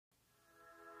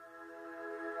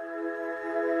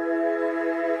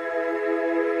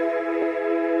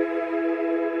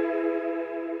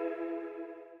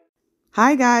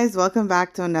Hi guys, welcome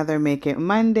back to another Make It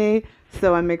Monday.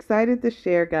 So I'm excited to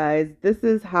share, guys. This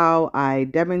is how I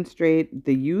demonstrate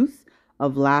the use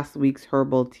of last week's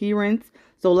herbal tea rinse.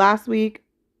 So last week,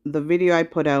 the video I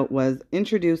put out was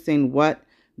introducing what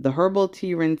the herbal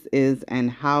tea rinse is and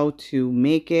how to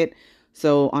make it.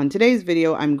 So on today's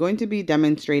video, I'm going to be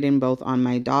demonstrating both on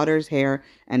my daughter's hair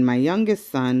and my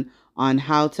youngest son on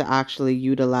how to actually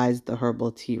utilize the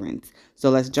herbal tea rinse. So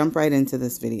let's jump right into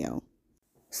this video.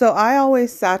 So I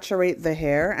always saturate the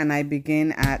hair and I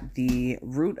begin at the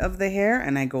root of the hair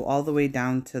and I go all the way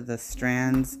down to the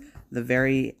strands, the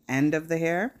very end of the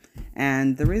hair.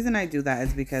 And the reason I do that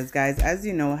is because, guys, as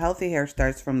you know, healthy hair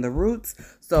starts from the roots.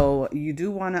 So you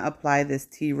do want to apply this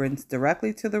tea rinse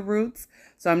directly to the roots.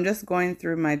 So I'm just going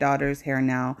through my daughter's hair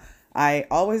now. I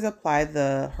always apply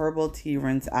the herbal tea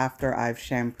rinse after I've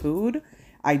shampooed.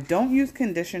 I don't use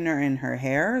conditioner in her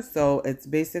hair, so it's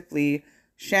basically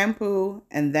shampoo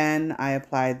and then I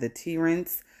apply the tea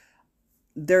rinse.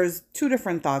 There's two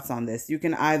different thoughts on this. You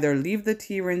can either leave the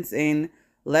tea rinse in,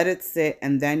 let it sit,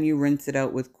 and then you rinse it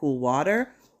out with cool water,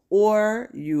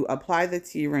 or you apply the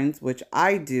tea rinse, which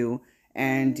I do,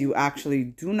 and you actually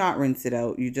do not rinse it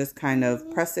out. You just kind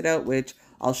of press it out, which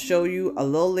I'll show you a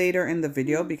little later in the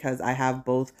video because I have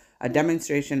both a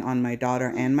demonstration on my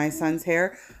daughter and my son's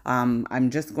hair. I'm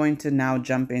just going to now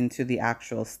jump into the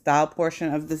actual style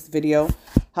portion of this video.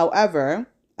 However,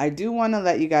 I do want to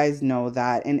let you guys know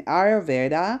that in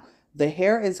Ayurveda, the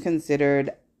hair is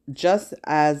considered just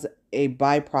as a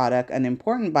byproduct, an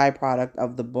important byproduct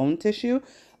of the bone tissue,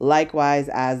 likewise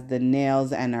as the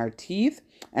nails and our teeth.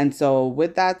 And so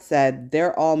with that said,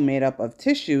 they're all made up of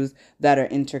tissues that are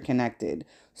interconnected.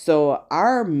 So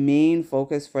our main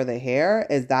focus for the hair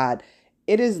is that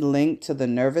it is linked to the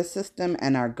nervous system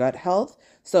and our gut health.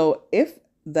 So if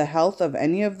the health of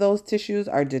any of those tissues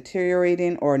are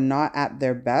deteriorating or not at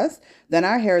their best, then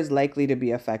our hair is likely to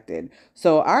be affected.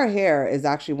 So our hair is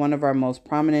actually one of our most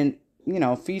prominent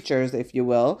features, if you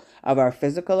will, of our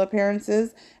physical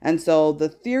appearances. And so the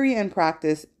theory and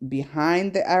practice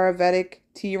behind the Ayurvedic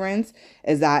tea rinse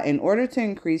is that in order to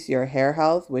increase your hair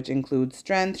health, which includes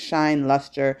strength, shine,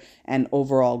 luster, and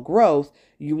overall growth,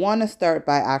 you want to start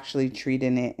by actually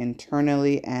treating it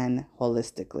internally and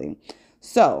holistically.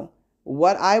 So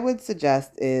what I would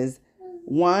suggest is,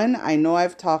 one, I know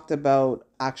I've talked about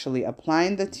actually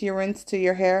applying the tea rinse to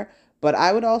your hair, but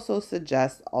I would also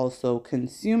suggest also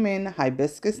consuming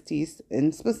hibiscus tea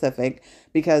in specific,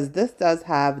 because this does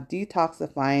have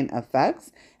detoxifying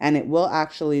effects and it will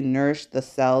actually nourish the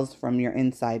cells from your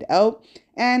inside out,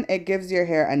 and it gives your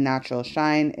hair a natural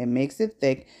shine. It makes it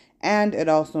thick and it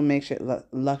also makes it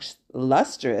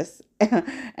lustrous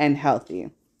and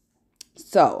healthy.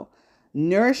 So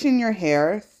nourishing your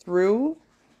hair through,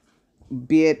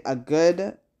 be it a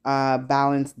good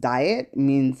balanced diet,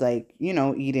 means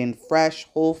eating fresh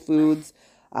whole foods.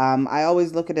 I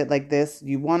always look at it like this: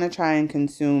 you want to try and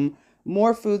consume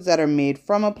more foods that are made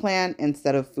from a plant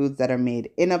instead of foods that are made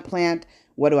in a plant.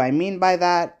 What do I mean by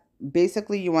that?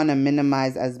 Basically, you want to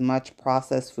minimize as much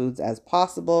processed foods as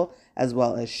possible, as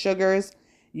well as sugars.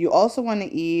 You also want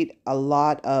to eat a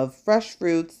lot of fresh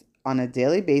fruits on a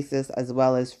daily basis, as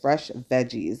well as fresh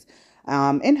veggies,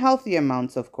 in healthy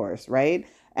amounts, of course, right?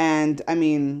 And I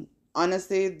mean,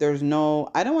 honestly, I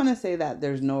don't want to say that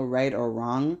there's no right or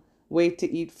wrong way to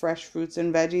eat fresh fruits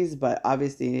and veggies, but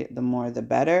obviously the more the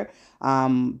better.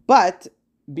 But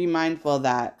be mindful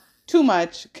that too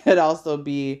much could also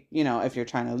be, if you're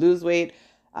trying to lose weight,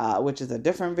 which is a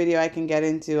different video I can get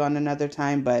into on another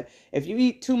time. But if you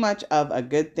eat too much of a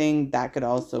good thing, that could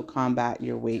also combat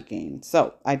your weight gain.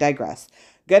 So I digress.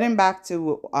 Getting back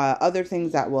to other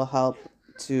things that will help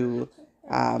to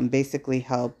basically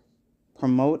help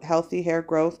promote healthy hair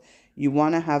growth, you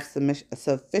want to have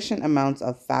sufficient amounts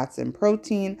of fats and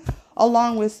protein,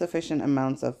 along with sufficient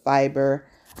amounts of fiber.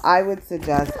 I would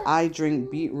suggest I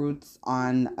drink beetroots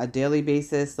on a daily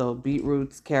basis. So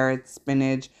beetroots, carrots,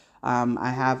 spinach. I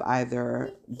have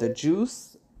either the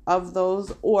juice of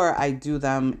those or I do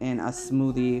them in a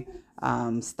smoothie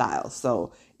style.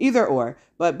 So either or.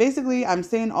 But basically, I'm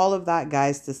saying all of that,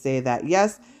 guys, to say that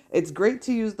yes, it's great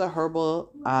to use the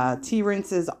herbal tea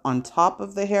rinses on top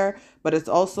of the hair, but it's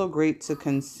also great to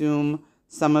consume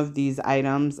some of these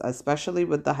items, especially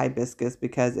with the hibiscus,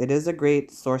 because it is a great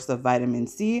source of vitamin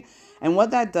C. And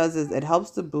what that does is it helps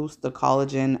to boost the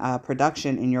collagen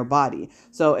production in your body.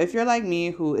 So if you're like me,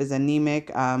 who is anemic,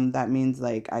 that means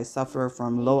like I suffer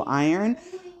from low iron.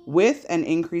 With an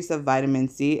increase of vitamin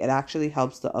C, it actually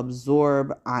helps to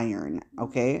absorb iron,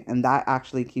 okay? And that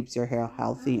actually keeps your hair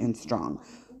healthy and strong.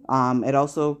 It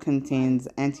also contains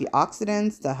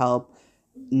antioxidants to help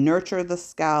nurture the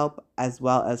scalp as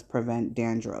well as prevent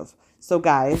dandruff. So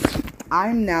guys,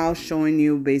 I'm now showing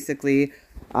you basically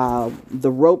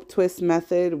the rope twist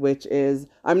method, which is,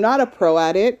 I'm not a pro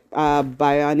at it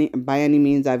by any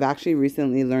means. I've actually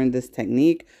recently learned this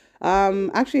technique.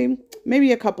 Actually,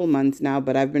 maybe a couple months now,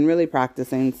 but I've been really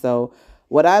practicing. So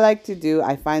what I like to do,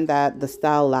 I find that the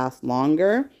style lasts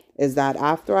longer, is that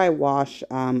after I wash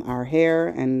our hair,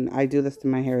 and I do this to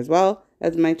my hair as well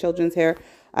as my children's hair,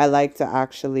 I like to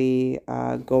actually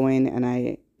go in and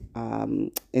I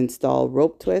install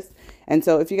rope twists. And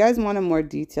so if you guys want a more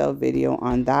detailed video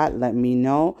on that, let me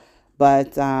know.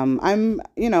 But I'm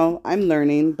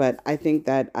learning, but I think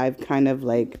that I've kind of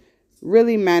like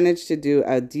really managed to do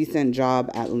a decent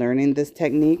job at learning this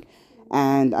technique.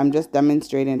 And I'm just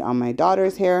demonstrating it on my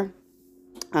daughter's hair.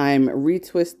 I'm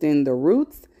retwisting the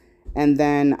roots, and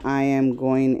then I am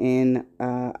going in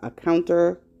a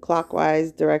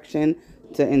counterclockwise direction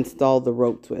to install the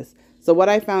rope twist. So what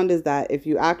I found is that if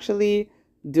you actually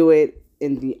do it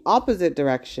in the opposite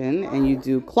direction and you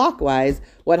do clockwise,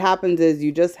 what happens is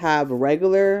you just have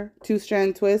regular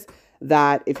two-strand twists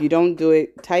that if you don't do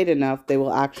it tight enough, they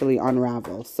will actually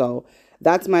unravel. So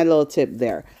that's my little tip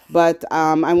there. But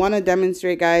I want to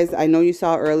demonstrate, guys. I know you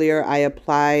saw earlier I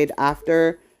applied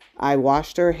after I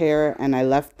washed her hair and I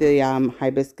left the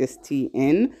hibiscus tea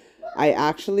in. I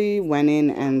actually went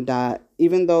in and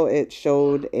even though it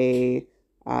showed a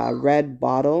red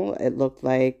bottle, it looked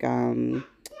like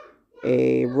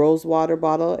a rose water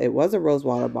bottle. It was a rose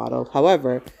water bottle.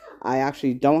 However, I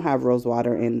actually don't have rose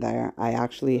water in there. I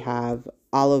actually have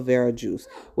aloe vera juice,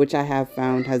 which I have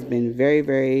found has been very,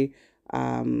 very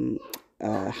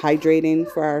hydrating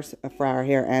for our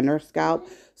hair and our scalp.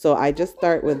 So I just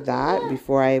start with that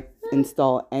before I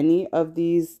install any of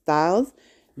these styles.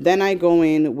 Then I go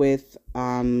in with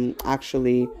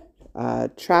actually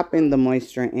trapping the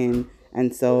moisture in.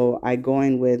 And so I go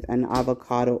in with an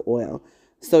avocado oil.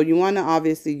 So you want to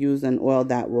obviously use an oil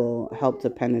that will help to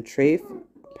penetrate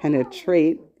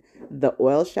the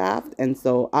oil shaft. And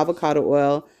so avocado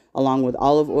oil along with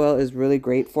olive oil is really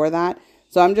great for that.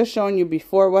 So I'm just showing you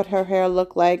before what her hair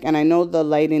looked like. And I know the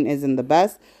lighting isn't the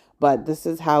best, but this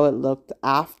is how it looked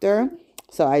after.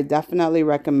 So I definitely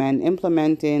recommend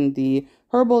implementing the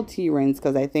herbal tea rinse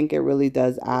because I think it really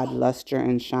does add luster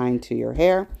and shine to your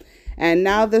hair. And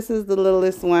now this is the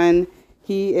littlest one.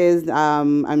 He is,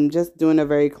 I'm just doing a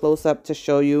very close up to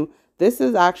show you. This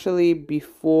is actually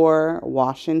before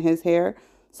washing his hair.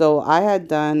 So I had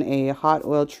done a hot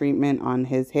oil treatment on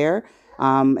his hair.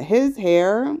 His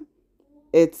hair,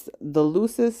 it's the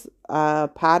loosest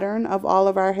pattern of all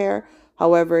of our hair.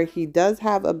 However, he does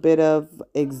have a bit of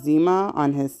eczema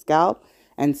on his scalp.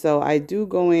 And so I do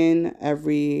go in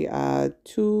every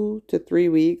 2 to 3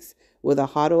 weeks with a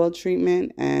hot oil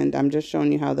treatment. And I'm just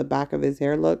showing you how the back of his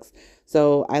hair looks.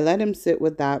 So I let him sit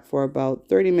with that for about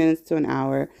 30 minutes to an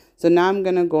hour. So now I'm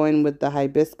going to go in with the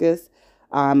hibiscus.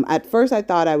 At first I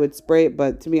thought I would spray it,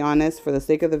 but to be honest, for the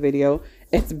sake of the video,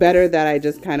 it's better that I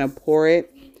just kind of pour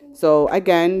it. So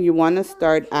again, you want to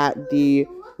start at the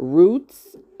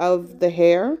roots of the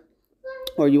hair,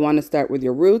 or you want to start with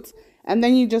your roots, and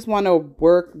then you just want to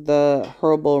work the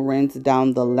herbal rinse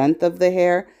down the length of the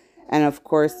hair, and of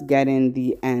course get in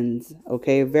the ends.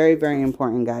 Okay, very, very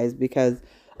important, guys, because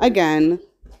again,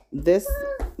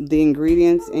 the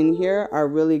ingredients in here are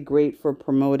really great for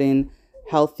promoting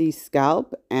healthy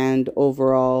scalp, and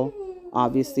overall,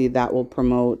 obviously that will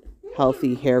promote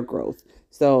healthy hair growth.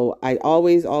 So I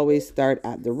always start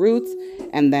at the roots,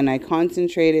 and then I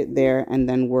concentrate it there and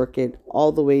then work it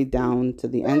all the way down to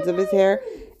the ends of his hair.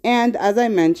 And as I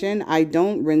mentioned, I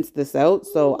don't rinse this out.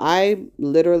 So I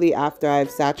literally, after I've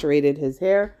saturated his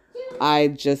hair, I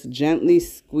just gently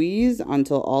squeeze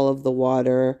until all of the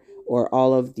water, or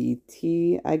all of the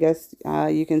tea, I guess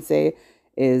you can say,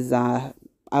 is out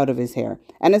of his hair.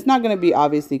 And it's not going to be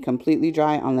obviously completely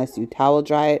dry unless you towel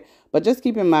dry it. But just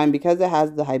keep in mind, because it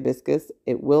has the hibiscus,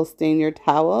 it will stain your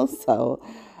towel. So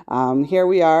here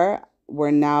we are.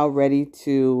 We're now ready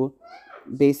to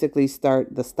basically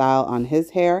start the style on his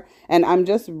hair. And I'm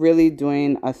just really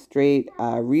doing a straight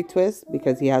retwist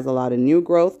because he has a lot of new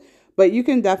growth. But you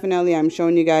can definitely, I'm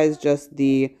showing you guys just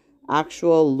the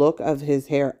actual look of his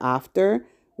hair after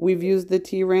we've used the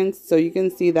tea rinse. So you can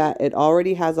see that it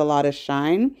already has a lot of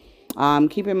shine.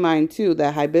 Keep in mind too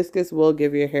that hibiscus will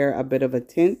give your hair a bit of a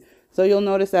tint. So you'll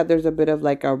notice that there's a bit of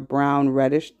like a brown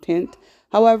reddish tint.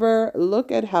 However,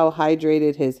 look at how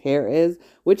hydrated his hair is,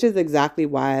 which is exactly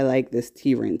why I like this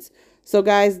tea rinse. So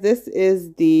guys, this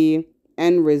is the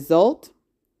end result.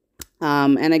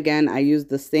 And again, I use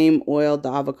the same oil, the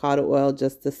avocado oil,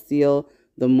 just to seal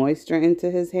the moisture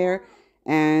into his hair.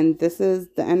 And this is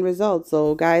the end result.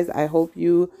 So guys, I hope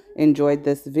you enjoyed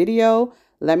this video.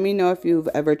 Let me know if you've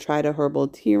ever tried a herbal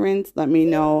tea rinse. Let me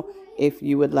know if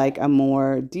you would like a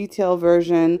more detailed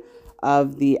version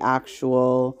of the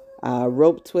actual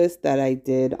rope twist that I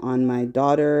did on my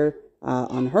daughter,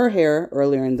 on her hair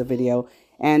earlier in the video.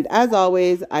 And as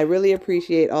always, I really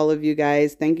appreciate all of you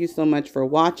guys. Thank you so much for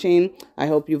watching. I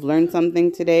hope you've learned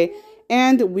something today.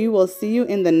 And we will see you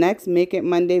in the next Make It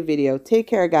Monday video. Take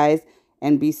care, guys,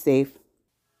 and be safe.